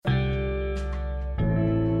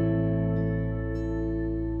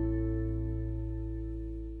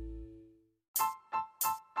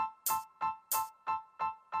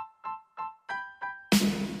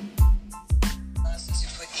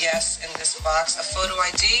address in this box, a photo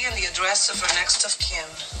ID, and the address of her next of kin.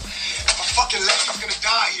 My fucking lady's gonna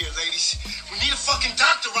die here, ladies. We need a fucking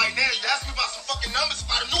doctor right now. You asked me about some fucking numbers.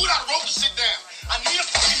 If I knew it, I'd wrote the shit down. I need a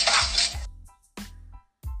fucking doctor.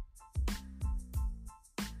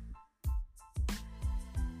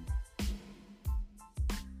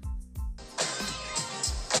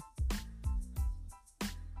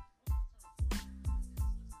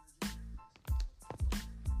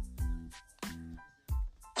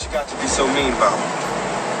 You got to be so mean about me.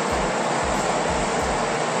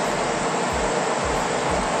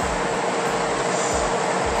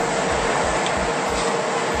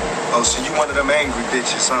 Oh, so you one of them angry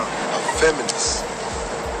bitches, huh? A feminist.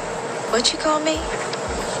 What you call me?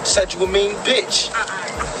 Said you a mean bitch.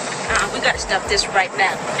 We gotta stop this right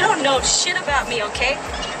now. You don't know shit about me, okay?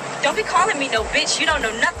 Don't be calling me no bitch. You don't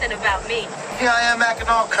know nothing about me. Here I am acting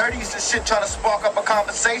all courteous and shit, trying to spark up a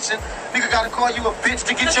conversation. Nigga gotta call you a bitch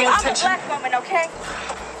to get Look, your I'm attention. a black woman, okay?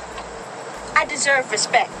 I deserve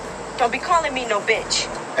respect. Don't be calling me no bitch.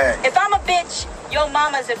 Hey. If I'm a bitch, your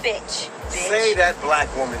mama's a bitch. Say that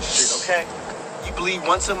black woman shit, okay? You bleed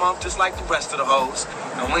once a month just like the rest of the hoes.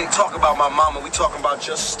 And we ain't talking about my mama, we talking about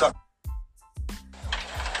just stuck.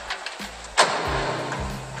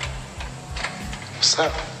 What's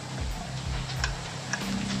up?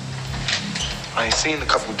 I ain't seen you in a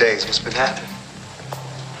couple days. What's been happening?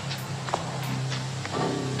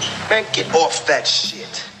 Man, get off that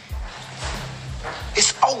shit.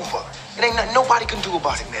 It's over. It ain't nothing nobody can do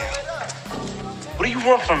about it now. What do you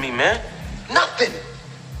want from me, man? Nothing.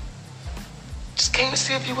 Just came to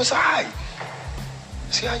see if you was alright.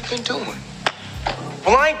 See how you been doing.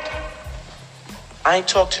 Well, I ain't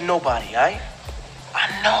talked to nobody, alright? I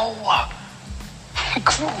know.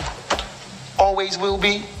 Crew. Always will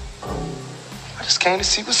be. I just came to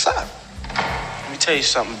see what's up. Let me tell you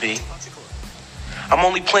something, B. I'm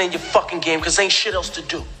only playing your fucking game because ain't shit else to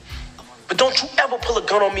do. But don't you ever pull a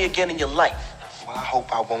gun on me again in your life. Well, I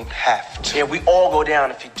hope I won't have to. Yeah, we all go down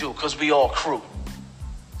if you do, because we all crew.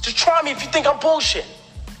 Just try me if you think I'm bullshit.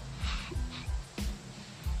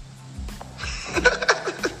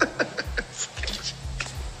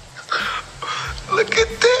 Look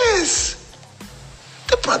at this.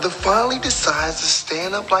 The brother finally decides to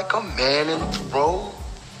stand up like a man and throw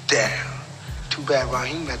down. Too bad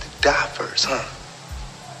Raheem had to die first, huh?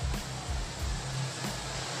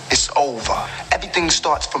 It's over. Everything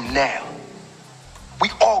starts from now. We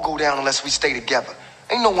all go down unless we stay together.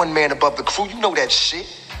 Ain't no one man above the crew. You know that shit.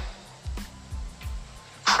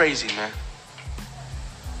 Crazy, man.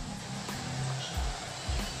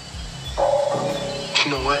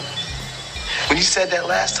 You know what? When you said that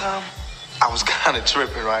last time, I was kind of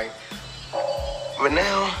tripping, right? But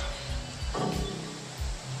now,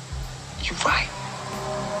 you're right.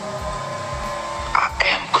 I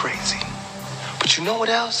am crazy. But you know what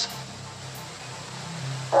else?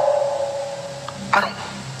 I don't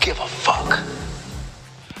give a fuck.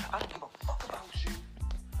 I don't give a fuck about you.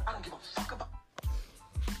 I don't give a fuck about...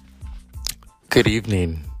 Good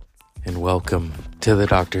evening, and welcome to the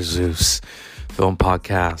Dr. Zeus Film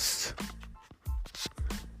Podcast.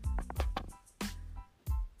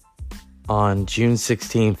 On June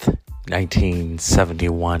 16th,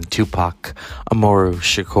 1971, Tupac Amaru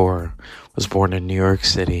Shakur was born in New York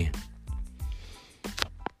City.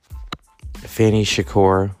 Fanny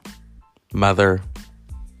Shakur, mother,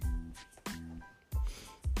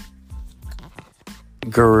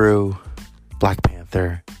 Guru, Black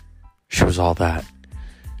Panther, she was all that.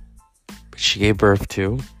 But she gave birth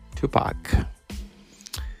to Tupac.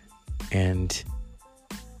 And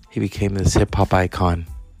he became this hip-hop icon.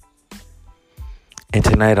 And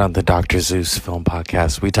tonight on the Dr. Zeus Film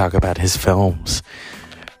Podcast, we talk about his films.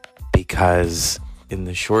 Because in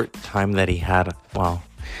the short time that he had, well,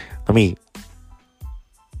 let me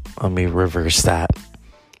reverse that.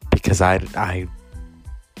 Because I'm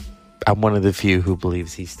one of the few who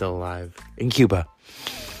believes he's still alive in Cuba.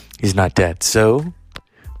 He's not dead. So,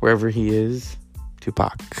 wherever he is,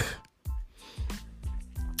 Tupac.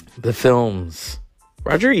 The films.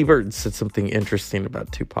 Roger Ebert said something interesting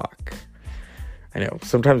about Tupac. I know,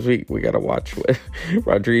 sometimes we gotta watch what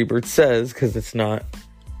Roger Ebert says, because it's not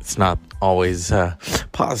always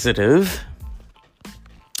positive.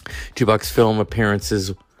 Tupac's film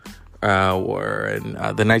appearances were in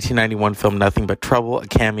the 1991 film Nothing But Trouble, a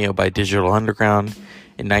cameo by Digital Underground.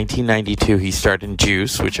 In 1992, he starred in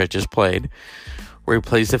Juice, which I just played, where he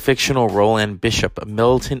plays the fictional Roland Bishop, a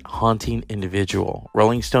militant, haunting individual.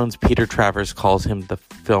 Rolling Stone's Peter Travers calls him the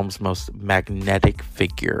film's most magnetic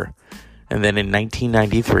figure. And then in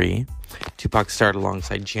 1993, Tupac starred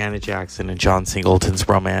alongside Janet Jackson in John Singleton's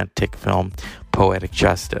romantic film Poetic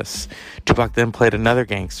Justice. Tupac then played another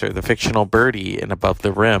gangster, the fictional Birdie, in Above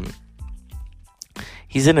the Rim.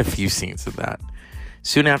 He's in a few scenes of that.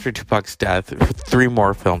 Soon after Tupac's death, 3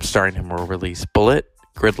 more films starring him were released: Bullet,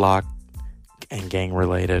 Gridlock, and Gang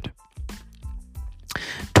Related.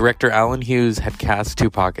 Director Alan Hughes had cast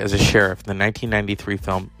Tupac as a sheriff in the 1993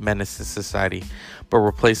 film Menace to Society, but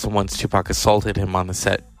replaced him once Tupac assaulted him on the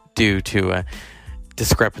set due to a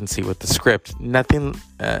discrepancy with the script.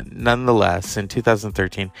 Nonetheless, in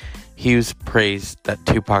 2013, Hughes praised that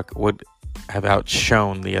Tupac would have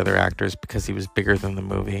outshone the other actors because he was bigger than the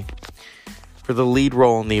movie. For the lead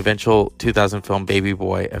role in the eventual 2000 film Baby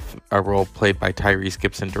Boy, a role played by Tyrese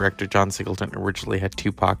Gibson, director John Singleton originally had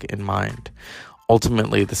Tupac in mind.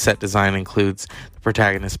 Ultimately, the set design includes the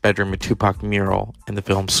protagonist's bedroom, a Tupac mural, and the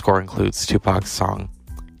film's score includes Tupac's song,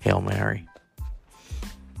 Hail Mary.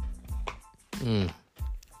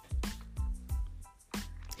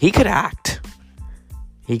 He could act.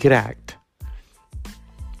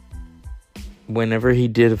 Whenever he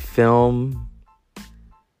did a film,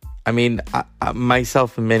 I mean,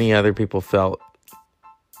 myself and many other people felt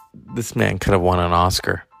this man could have won an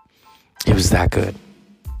Oscar. He was that good.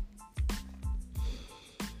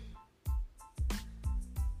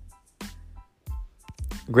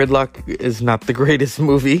 Gridlock is not the greatest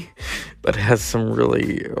movie, but it has some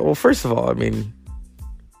really... Well, first of all, I mean...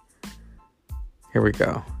 Here we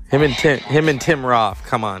go. Him and Tim Roth,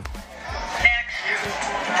 come on. The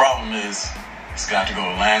problem is, it's got to go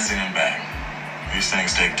to Lansing and back. These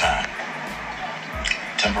things take time.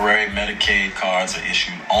 Temporary Medicaid cards are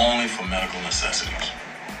issued only for medical necessities.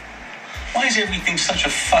 Why is everything such a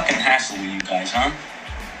fucking hassle with you guys, huh?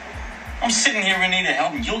 I'm sitting here in need of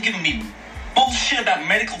help and you're giving me bullshit about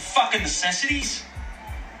medical fucking necessities?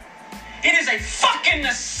 It is a fucking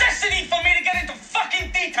necessity for me to get into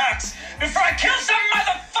fucking detox before I kill some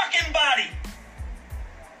motherfucking body.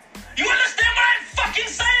 You understand what I'm fucking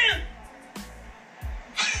saying?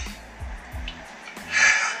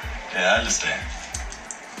 Yeah, I understand.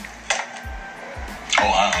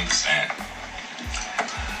 Oh, I understand.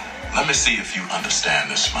 Let me see if you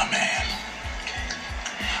understand this, my man.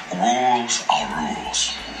 Rules are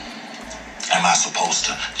rules. Am I supposed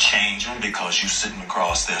to change them because you sitting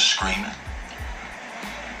across there screaming?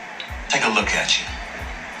 Take a look at you.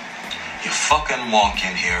 You fucking walk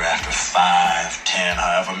in here after 5, 10,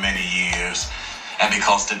 however many years, and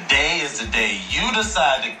because today is the day you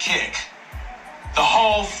decide to kick, the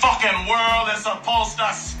whole fucking world is supposed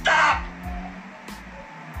to stop.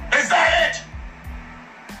 Is that it?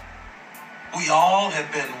 We all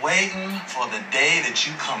have been waiting for the day that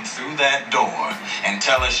you come through that door and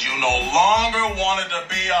tell us you no longer wanted to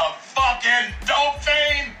be a fucking dope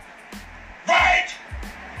fiend. Right?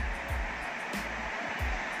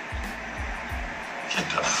 Get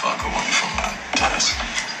the fuck away from my desk.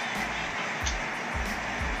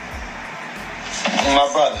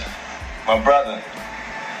 My brother.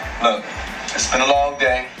 Look, it's been a long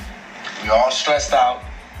day. We all stressed out.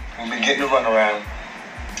 We've been getting the runaround.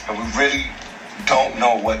 And we really don't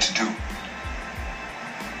know what to do.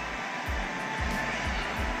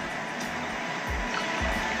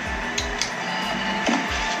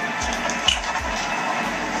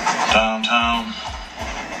 Downtown,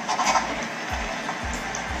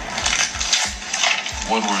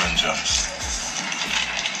 Woodward and Jefferson.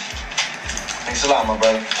 Thanks a lot, my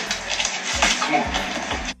brother. Come on.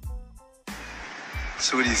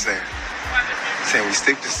 So what are you saying? Saying we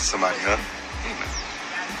stick this to somebody, huh?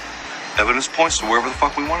 Evidence points to wherever the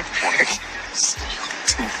fuck we want it to point.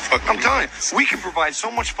 I'm telling you, we can provide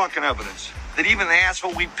so much fucking evidence that even the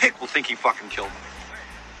asshole we pick will think he fucking killed him.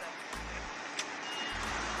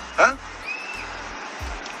 Huh?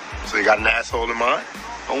 So you got an asshole in mind?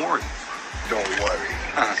 Don't worry. Don't worry.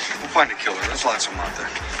 We'll find a killer. There's lots of them out there.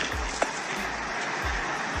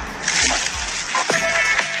 Come on.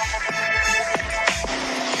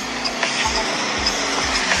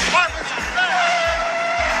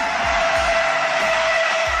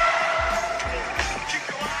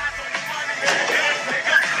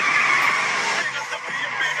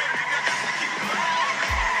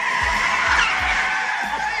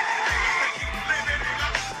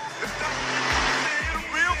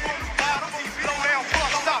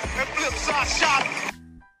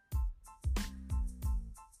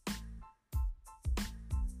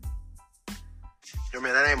 Yo,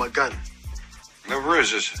 man, that ain't my gun. Never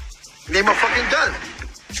is, is it? It ain't my fucking gun.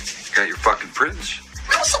 Got your fucking prints?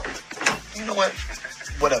 You know what?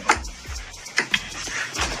 Whatever.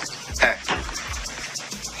 Hey,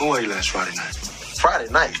 who were you last Friday night? Friday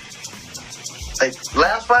night? Like,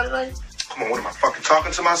 last Friday night? Come on, what am I fucking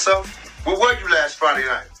talking to myself? Where were you last Friday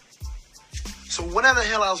night? whatever the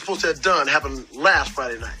hell I was supposed to have done happened last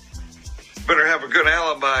Friday night. Better have a good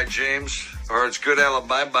alibi, James, or it's good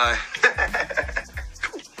alibi bye.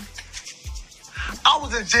 I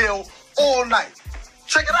was in jail all night.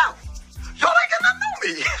 Check it out. Y'all ain't got nothing on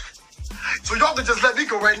me. So y'all can just let me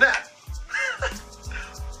go right now.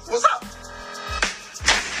 What's up?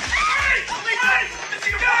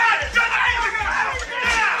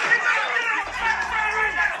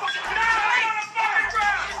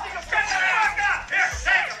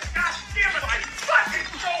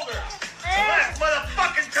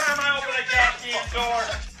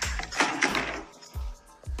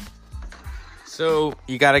 So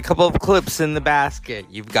you got a couple of clips in the basket.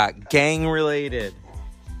 You've got gang related.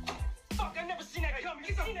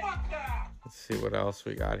 Let's see what else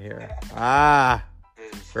we got here.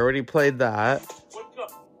 We already played that.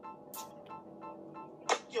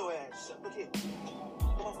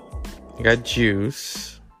 You got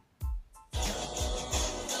Juice. You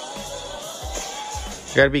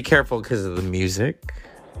gotta be careful because of the music.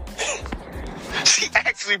 She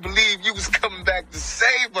actually believed you was coming back to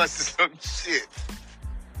save us or some shit.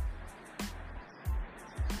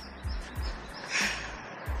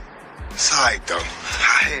 It's alright, though.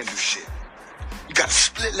 I handle shit. You got a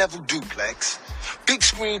split-level duplex, big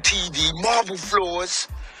screen TV, marble floors.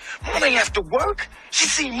 Mom ain't have to work.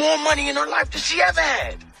 She's seen more money in her life than she ever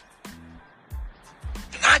had.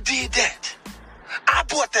 And I did that. I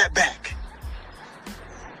bought that back.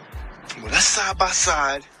 Well, us side by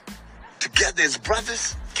side, together as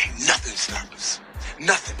brothers, can't nothing stop us.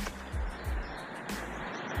 Nothing.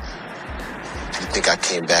 You think I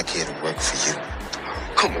came back here to work for you?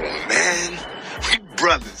 Come on, man. We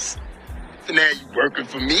brothers. And now you working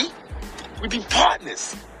for me? We be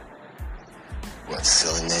partners. What,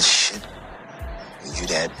 selling that shit? You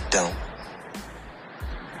that dumb?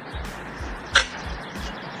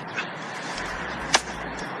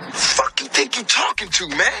 Fuck you think you talking to,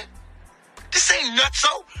 man? This ain't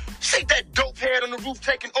nutso. This ain't that dope head on the roof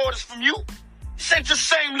taking orders from you. This ain't your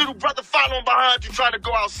same little brother following behind you trying to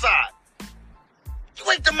go outside.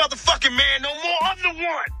 You ain't the motherfucking man no more. I'm the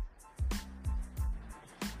one.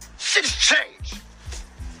 Shit has changed.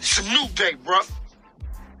 It's a new day, bruh.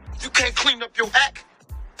 You can't clean up your act.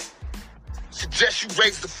 Suggest you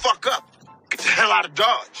raise the fuck up. Get the hell out of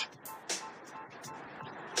Dodge.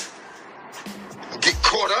 Get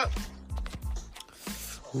caught up.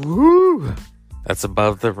 Woo! That's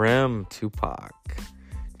Above the Rim, Tupac.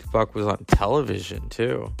 Tupac was on television,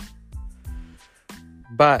 too.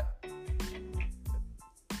 But it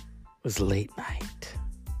was late night.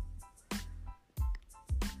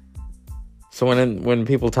 So when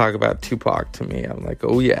people talk about Tupac to me, I'm like,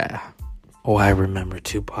 oh yeah. Oh, I remember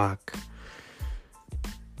Tupac.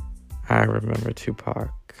 I remember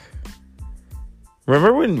Tupac.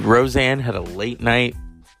 Remember when Roseanne had a late night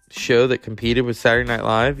show that competed with Saturday Night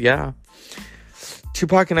Live? Yeah.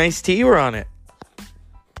 Tupac and Ice-T were on it.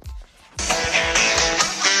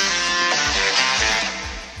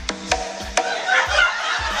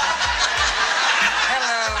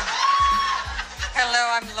 Hello,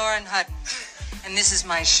 I'm Lauren Hutton, and this is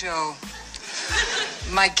my show.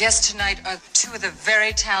 My guests tonight are two of the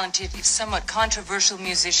very talented, if somewhat controversial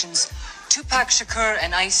musicians, Tupac Shakur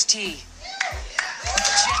and Ice-T.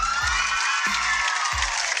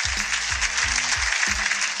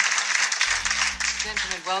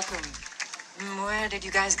 Gentlemen, welcome. Where did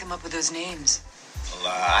you guys come up with those names?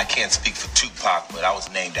 Well, I can't speak for Tupac, but I was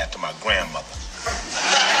named after my grandmother.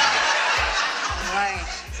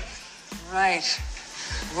 Right.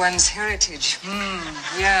 One's heritage.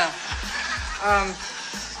 Yeah. I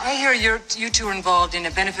hear you two are involved in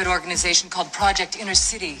a benefit organization called Project Inner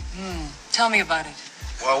City. Tell me about it.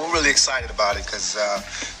 Well, we're really excited about it because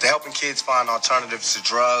they're helping kids find alternatives to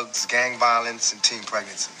drugs, gang violence, and teen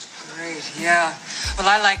pregnancy. Great, yeah. Well,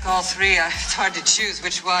 I like all three. It's hard to choose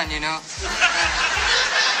which one, you know.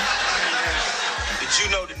 Did you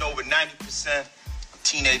know that over 90% of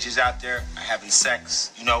teenagers out there are having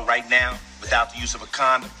sex, right now, without the use of a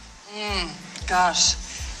condom? Gosh.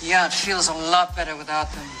 Yeah, it feels a lot better without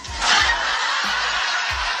them.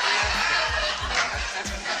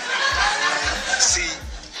 See,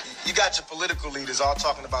 you got your political leaders all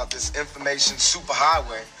talking about this information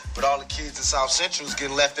superhighway, but all the kids in South Central is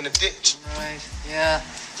getting left in a ditch. Right, yeah.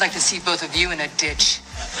 I'd like to see both of you in a ditch.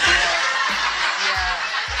 Yeah.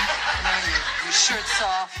 Your shirt's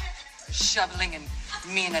off, you're shoveling, and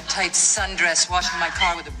me in a tight sundress washing my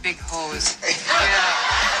car with a big hose. Yeah.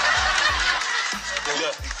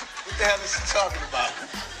 Look, what the hell is she talking about?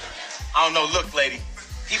 I don't know. Look, lady.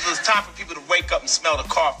 It's time for people to wake up and smell the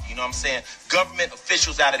coffee. You know what I'm saying? Government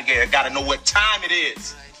officials out of the game got to know what time it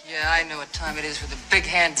is. Right, Yeah, I know what time it is with the big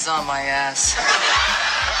hands on my ass.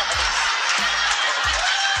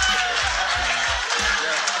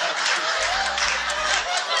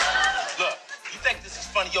 Look, you think this is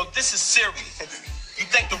funny? Yo, this is serious. You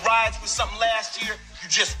think the riots was something last year? You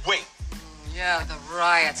just wait. Yeah, the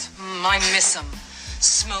riots. I miss them.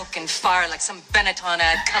 Smoke and fire like some Benetton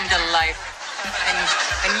ad come to life.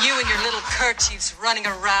 And you and your little kerchiefs running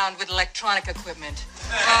around with electronic equipment.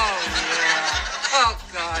 Oh, yeah. Oh,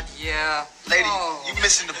 God, yeah. Lady, oh. you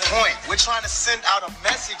missing the point. We're trying to send out a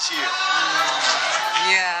message here.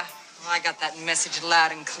 Yeah, well, I got that message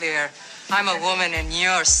loud and clear. I'm a woman and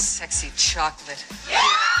you're sexy chocolate. Yo,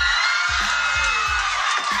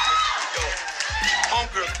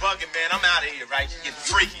 homegirl's bugging, man. I'm out of here, right? You're getting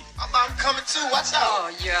freaky. I'm coming too. Watch out.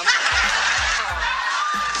 Oh, yeah.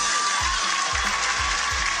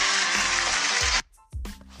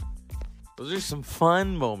 Those are some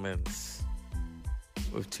fun moments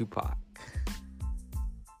with Tupac.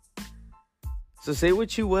 So say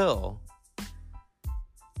what you will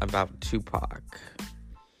about Tupac.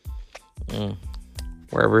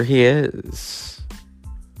 Wherever he is,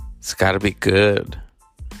 it's gotta be good.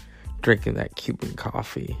 Drinking that Cuban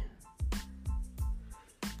coffee.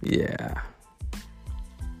 Yeah.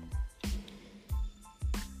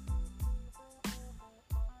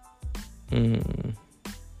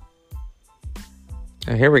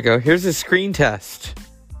 Oh, here we go. Here's a screen test.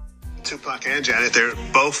 Tupac and Janet, they're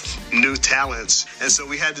both new talents. And so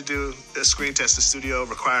we had to do a screen test. The studio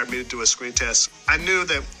required me to do a screen test. I knew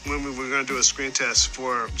that when we were going to do a screen test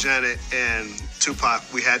for Janet and Tupac,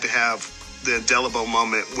 we had to have the indelible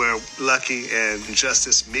moment where Lucky and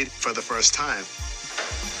Justice meet for the first time.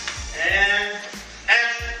 And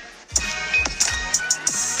action.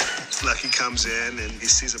 Lucky comes in and he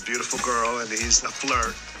sees a beautiful girl and he's a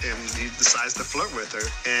flirt and he decides to flirt with her.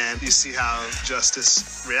 And you see how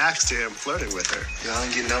Justice reacts to him flirting with her. Y'all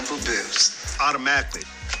ain't getting none but bills. Automatically,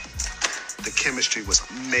 the chemistry was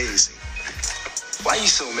amazing. Why you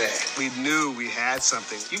so mad? We knew we had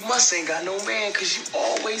something. You must ain't got no man because you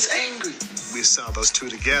always angry. We saw those two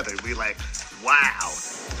together. We like, wow.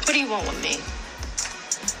 What do you want with me?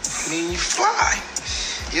 I mean, you fly.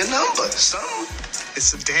 Your number, something.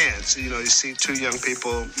 It's a dance. You know, you see two young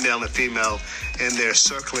people, male and female, and they're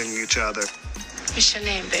circling each other. What's your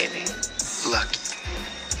name, baby? Lucky.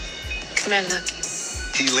 Come here, Lucky.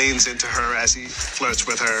 He leans into her as he flirts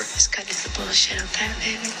with her. Let's cut this bullshit, okay,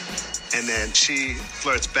 baby? And then she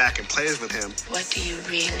flirts back and plays with him. What do you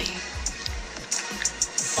really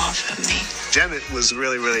want from me? Janet was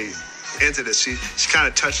really, really into this. She kind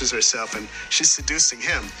of touches herself and she's seducing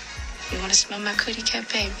him. You want to smell my kitty cat,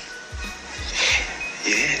 baby?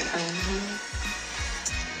 Yeah.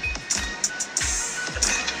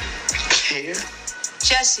 Here?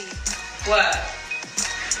 Jesse. What?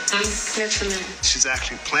 Come here for a minute. She's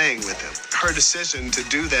actually playing with him. Her decision to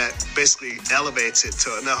do that basically elevates it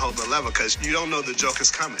to another whole level because you don't know the joke is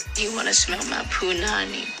coming. You want to smell my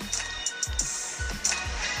punani?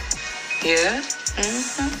 Yeah?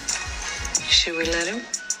 Should we let him?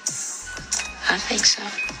 I think so.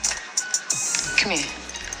 Come here.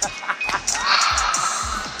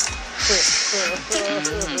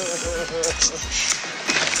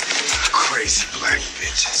 Crazy black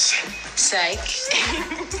bitches. Psych.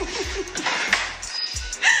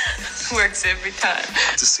 Works every time.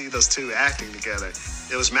 To see those two acting together,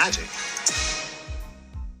 it was magic.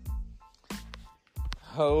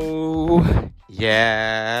 Oh,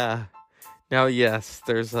 yeah. Now, yes,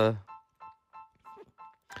 there's a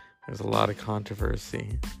lot of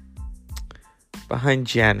controversy behind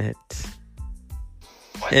Janet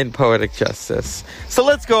in Poetic Justice. So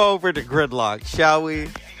let's go over to Gridlock, shall we?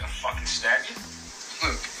 You gonna fucking stab you?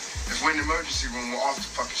 Look, if we're in the emergency room, we're off the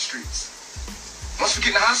fucking streets. Once we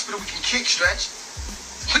get in the hospital, we can kick, Stretch.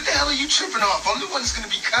 What the hell are you tripping off? I'm the one that's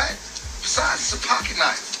gonna be cut. Besides, it's a pocket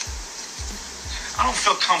knife. I don't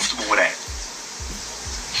feel comfortable with that.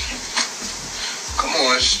 Come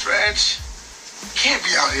on, Stretch. Can't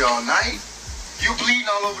be out here all night. You bleeding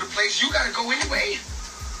all over the place. You gotta go anyway.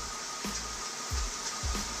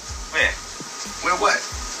 Where? Where what?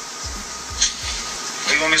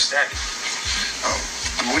 Where you want me to stab you? Oh,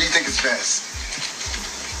 what do you think is best?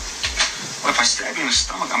 Well, if I stab you in the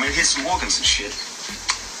stomach, I'm gonna hit some organs and shit.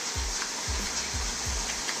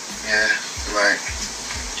 Yeah, you're right.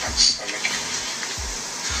 Got the stomach.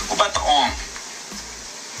 What about the arm?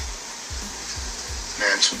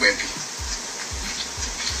 Man, too wimpy.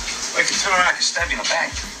 Well, if you turn around, I can stab you in the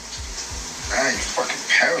back. Nah, you fucking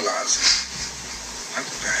paralyzing. Not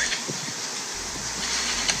the back.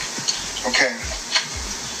 Okay.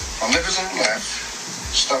 My liver's on the left.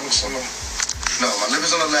 Stomach's on the No, my liver's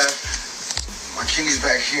on the left, my kidney's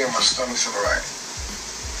back here, and my stomach's on the right.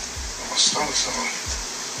 My stomach's on the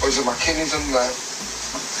left. Or is it my kidney's on the left?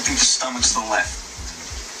 I think the stomach's the left.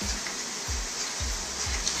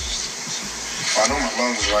 I know my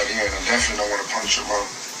lung is right here, and I definitely don't want to puncture lung.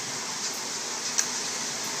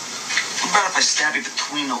 What about if I stab you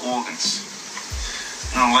between the organs?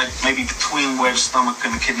 You know, like maybe between where the stomach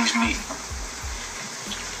and the kidneys meet.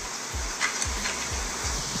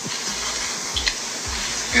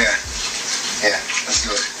 Yeah, let's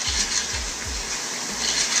do it.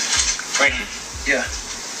 Right here. Yeah.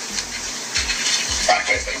 Wait.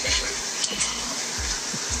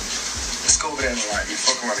 Let's go over there on the right. You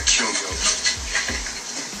fucking want to kill me over there.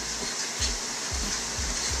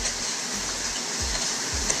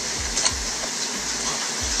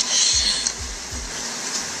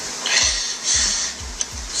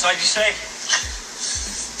 Side you say?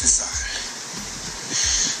 This side.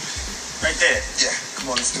 Right there. Yeah, come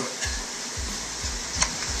on, let's do it.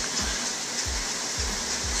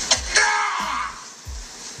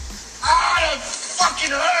 That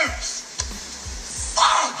fucking hurts!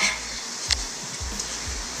 Fuck!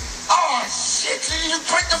 Oh, shit, you didn't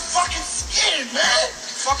break the fucking skin, man!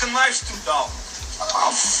 Fucking life's too dull.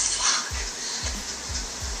 Oh, fuck.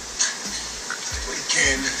 Do it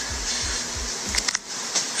again.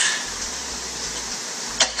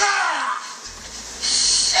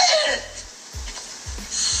 Shit!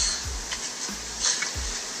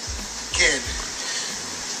 Again.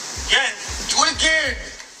 Again? Do it again!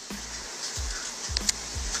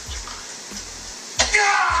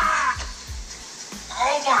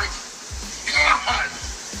 Oh my God!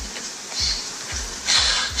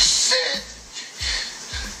 Shit!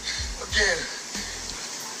 Again.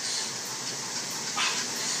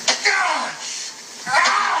 God!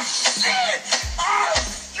 Ah, shit! Oh,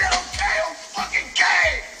 shit, okay, I'm fucking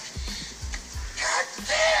gay! God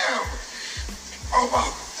damn! Oh my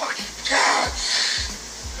fucking God!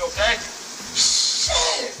 You okay?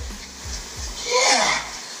 Shit! Yeah!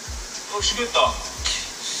 Looks good though.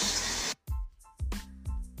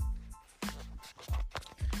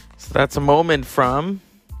 So that's a moment from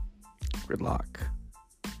Gridlock.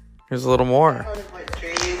 Here's a little more. What drew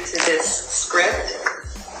you to this script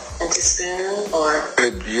and to Spoon, or?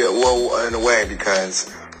 Yeah, well, in a way, because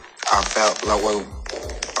I felt like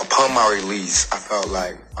upon my release, I felt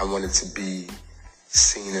like I wanted to be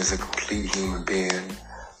seen as a complete human being.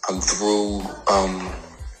 I'm through,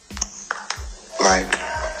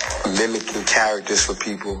 mimicking characters for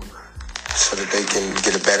people so that they can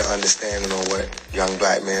get a better understanding on what young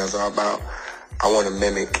black males are about. I want to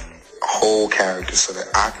mimic whole characters so that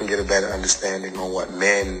I can get a better understanding on what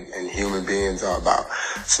men and human beings are about.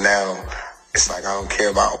 So now it's like I don't care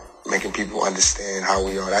about making people understand how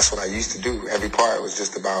we are. That's what I used to do. Every part was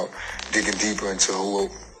just about digging deeper into who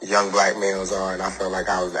young black males are, and I felt like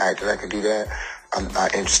I was the actor that could do that. I'm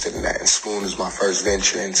not interested in that. And Spoon is my first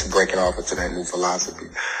venture into breaking off into that new philosophy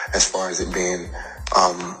as far as it being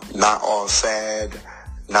not all sad,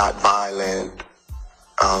 not violent,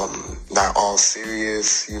 not all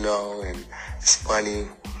serious, and it's funny.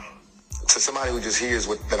 To somebody who just hears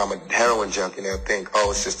that I'm a heroin junkie, they'll think,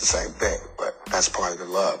 oh, it's just the same thing. But that's part of the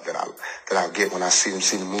love that I'll get when I see them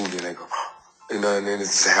see the movie, and they go, and then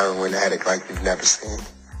it's a heroin addict like you've never seen.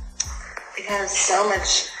 It has so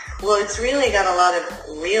much. Well, it's really got a lot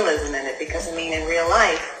of realism in it because, in real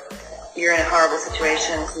life, you're in a horrible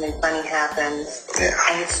situation, something funny happens,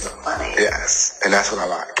 and it's still funny. Yes, and that's what I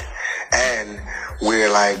like. And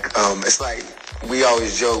we're like, it's like, we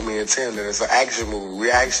always joke, me and Tim, that it's an action movie.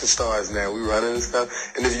 We're action stars now. We running and stuff.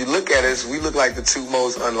 And if you look at us, we look like the two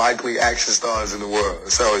most unlikely action stars in the world.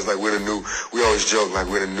 It's always like we always joke like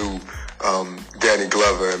we're the new Danny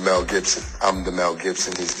Glover and Mel Gibson. I'm the Mel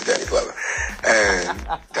Gibson, he's the Danny Glover. And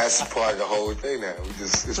that's part of the whole thing now.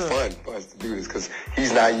 It's fun for us to do this because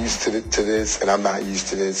he's not used to this and I'm not used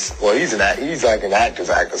to this. Well, he's like an actor's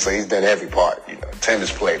actor, so he's done every part. Tim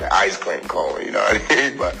has played the ice cream cone, you know what I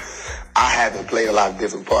mean? But I haven't played a lot of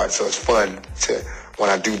different parts, so it's fun to, when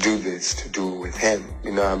I do this, to do it with him.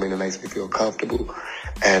 You know what I mean? It makes me feel comfortable.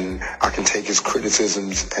 And I can take his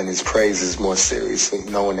criticisms and his praises more seriously,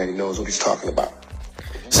 knowing that he knows what he's talking about.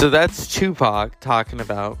 So that's Tupac talking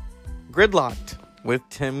about Gridlocked with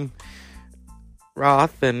Tim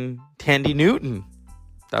Roth and Tandy Newton.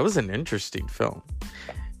 That was an interesting film.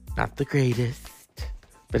 Not the greatest.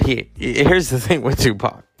 But here's the thing with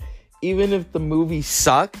Tupac. Even if the movie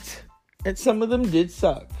sucked, and some of them did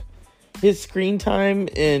suck, his screen time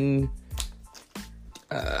in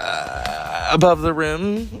Above the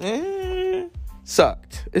Rim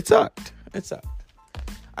sucked. It sucked.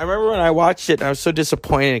 I remember when I watched it, I was so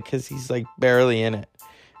disappointed because he's like barely in it.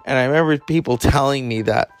 And I remember people telling me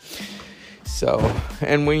that. So,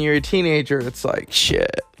 and when you're a teenager, it's like,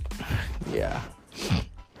 shit. Yeah.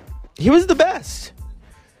 He was the best.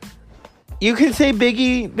 You could say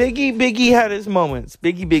Biggie had his moments.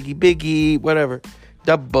 Biggie, whatever.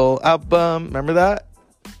 Double album. Remember that?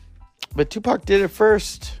 But Tupac did it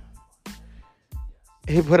first.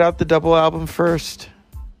 He put out the double album first.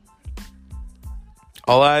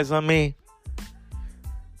 All Eyes on Me.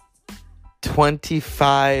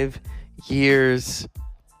 25 years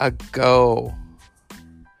ago.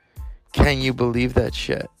 Can you believe that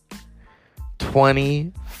shit?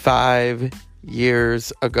 25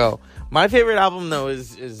 years ago. My favorite album, though,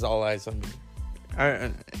 is All Eyes on Me.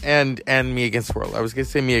 And Me Against the World. I was going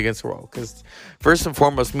to say Me Against the World. Because first and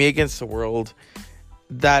foremost, Me Against the World,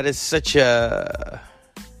 that is such a...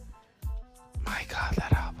 My God,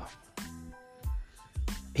 that album.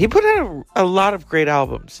 He put out a lot of great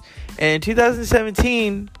albums. And in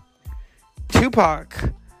 2017,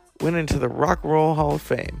 Tupac went into the Rock and Roll Hall of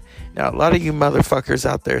Fame. Now, a lot of you motherfuckers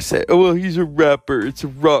out there say, oh, well, he's a rapper. It's a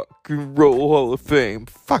Rock and Roll Hall of Fame.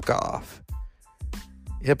 Fuck off.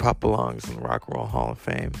 Hip-hop belongs in the Rock and Roll Hall of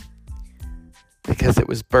Fame because it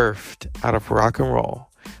was birthed out of rock and roll.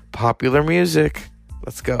 Popular music.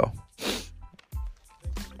 Let's go.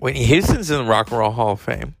 Whitney Houston's in the Rock and Roll Hall of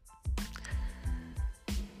Fame.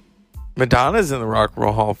 Madonna's in the Rock and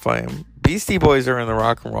Roll Hall of Fame. Beastie Boys are in the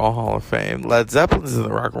Rock and Roll Hall of Fame. Led Zeppelin's in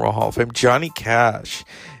the Rock and Roll Hall of Fame. Johnny Cash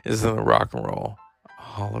is in the Rock and Roll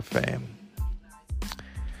Hall of Fame.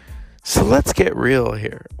 So let's get real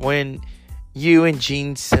here. When you and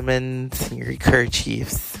Gene Simmons and your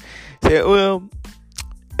kerchiefs say, well,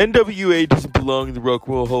 NWA doesn't belong in the Rock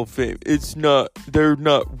and Roll Hall of Fame. They're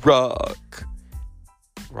not rock.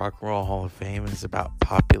 Rock and Roll Hall of Fame is about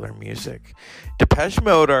popular music. Depeche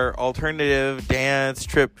Mode are alternative, dance,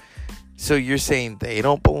 trip. So you're saying they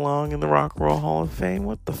don't belong in the Rock and Roll Hall of Fame?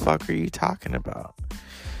 What the fuck are you talking about?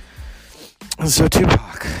 And so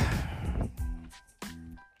Tupac,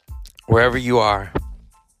 wherever you are,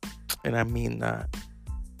 and I mean that,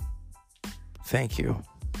 thank you.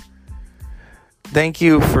 Thank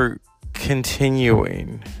you for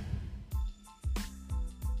continuing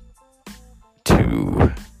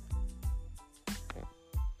to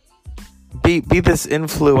be this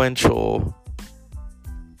influential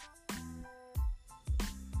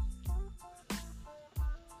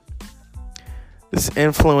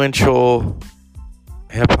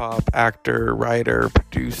hip-hop actor, writer,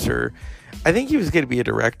 producer. I think he was going to be a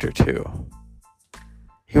director too.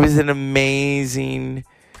 He was an amazing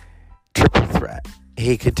triple threat.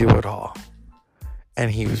 He could do it all.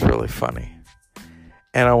 And he was really funny.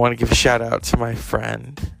 And I want to give a shout out to my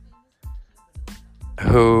friend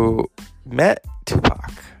who met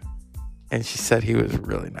Tupac. And she said he was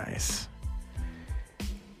really nice.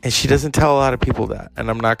 And she doesn't tell a lot of people that. And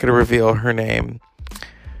I'm not going to reveal her name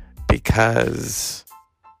because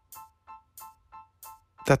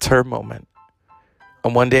that's her moment.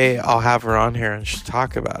 And one day I'll have her on here and she'll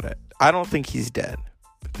talk about it. I don't think he's dead,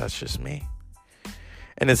 but that's just me.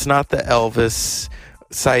 And it's not the Elvis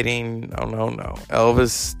sighting. Oh, no.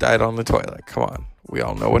 Elvis died on the toilet. Come on. We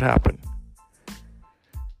all know what happened.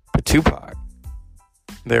 But Tupac,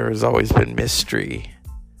 there has always been mystery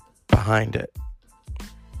behind it.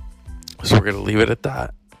 So we're going to leave it at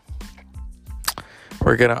that.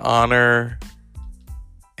 We're going to honor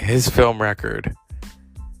his film record.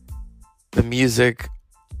 The music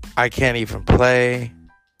I can't even play,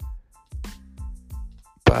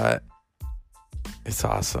 but it's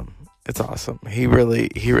awesome. It's awesome. He really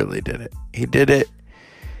did it. He did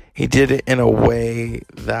it in a way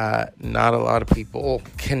that not a lot of people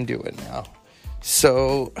can do it now.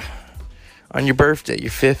 So on your birthday,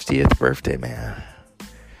 your 50th birthday, man,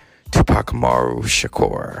 Tupac Amaru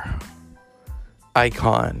Shakur,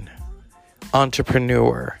 icon,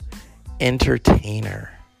 entrepreneur, entertainer.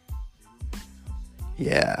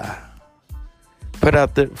 Yeah. Put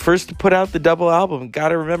out the double album.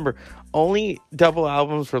 Gotta remember, only double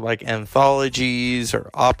albums were like anthologies or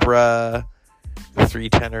opera, three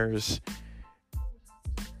tenors,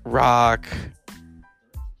 rock.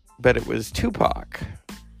 But it was Tupac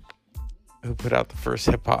who put out the first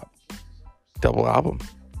hip hop double album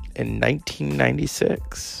in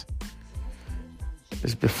 1996. It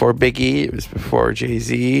was before Biggie. It was before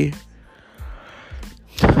Jay-Z.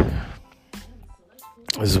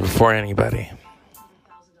 It was before anybody.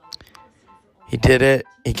 He did it.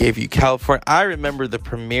 He gave you California. I remember the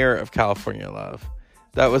premiere of California Love.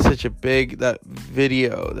 That was such a big, that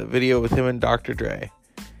video with him and Dr. Dre.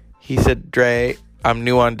 He said, Dre, I'm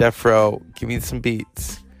new on Death Row. Give me some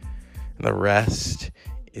beats. and the rest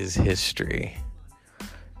is history.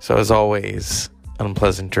 So as always,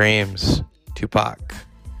 unpleasant dreams, Tupac.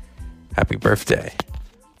 Happy birthday.